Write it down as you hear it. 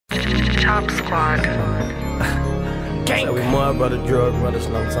Chop Squad. Gang. So we more about the drug brothers,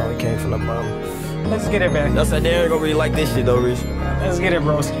 and I'm telling you, came from the bottom. Let's get it, man. That's that they ain't gonna really like this shit though, Reese. Let's get it,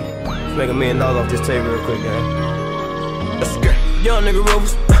 broski. Let's make $1 million off this tape real quick, gang. Let's get young nigga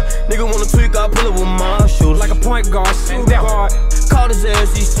rovers. Nigga wanna tweak, I pull it with my shooters. Like a point guard, shoot guard. Call his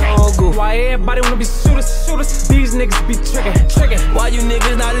ass, he's so good. Why everybody wanna be shooters? These niggas be trickin'. Why you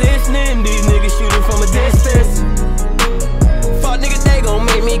niggas not listening? These niggas shooting from a distance. Fuck niggas, they gon'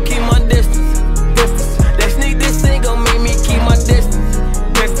 make me keep my distance. That sneak this thing gon' make me keep my distance.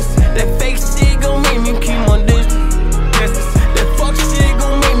 That fake shit gon' make me keep my distance. That fuck shit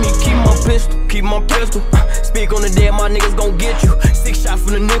gon' make me keep my pistol. Keep my pistol. Speak on the dead, my niggas gon' get you. 6 shots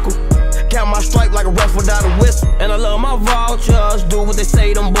from the nickel. Count my strike like a ref without a whistle. And I love my vultures. Do what they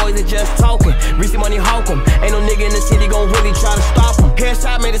say, them boys they just talking. Receive money, hawk 'em. Ain't no nigga in the city gon' really try to stop 'em.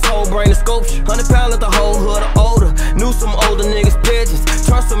 Headshot made his whole brain a sculpture. 100 pounds let the whole hood or older. Knew some older niggas pigeons.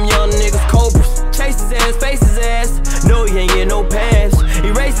 Trust some young niggas cobras. Chase his ass, face his ass. No, he ain't get no pass.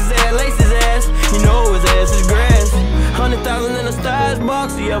 Erase his ass, lace his ass. You know his ass is grass. 100,000 in a stash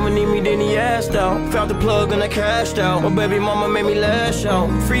box. He ever need me, then he asked out. Found the plug and I cashed out. My baby mama made me lash out.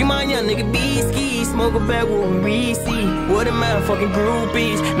 Free my young nigga B-ski. Smoke a bag with we see. What a man, fucking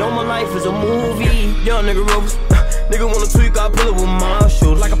groupies. Know my life is a movie. Young nigga rovers. Nigga wanna tweak, I pull it with my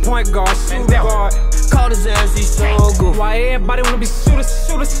shooters. Like a point guard, shoot guard. Call his ass, he's so good. Why everybody wanna be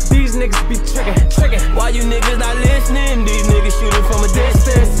shooters? These niggas be trickin'. Why you niggas not listening? These niggas shooting from a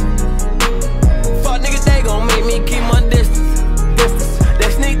distance. Fuck niggas, they gon' make me keep my distance.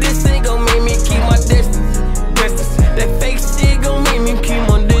 That sneak this thing gon' make me keep my distance. That fake shit gon' make me keep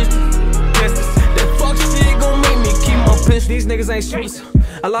my distance. That fuck shit gon' make me keep my pistol. These niggas ain't shooters.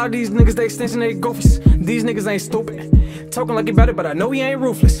 A lot of these niggas, they extension, they gophers. These niggas ain't stupid. Talking like he better, but I know he ain't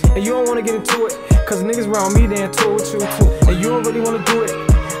ruthless. And you don't wanna get into it, cause niggas around me, they into it with you too. And you don't really wanna do it.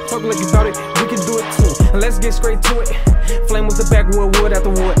 Talking like you about it, we can do it too. And let's get straight to it. Flame with the backwood, wood after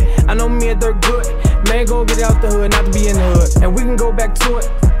wood. I know me and Durk good. Man, gon' get out the hood, not to be in the hood. And we can go back to it,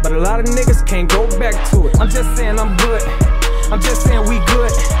 but a lot of niggas can't go back to it. I'm just saying I'm good. I'm just saying we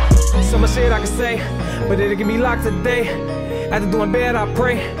good. So much shit I can say, but it'll get me locked today. After doing bad, I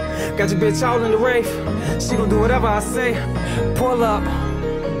pray. Got your bitch all in the rave. She gon' do whatever I say. Pull up,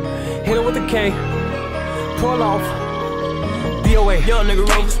 hit her with the K. Pull off, DOA. Young nigga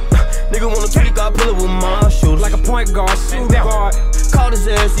rovers. Nigga wanna tweak, I pull it with my shooters. Like a point guard, shoot guard. Call his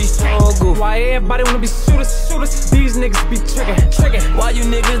ass, he's so good. Why everybody wanna be shooters? These niggas be trickin'. Why you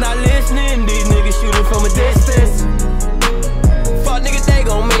niggas not listening? These niggas shooting from a distance. Fuck niggas, they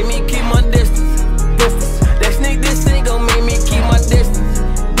gon'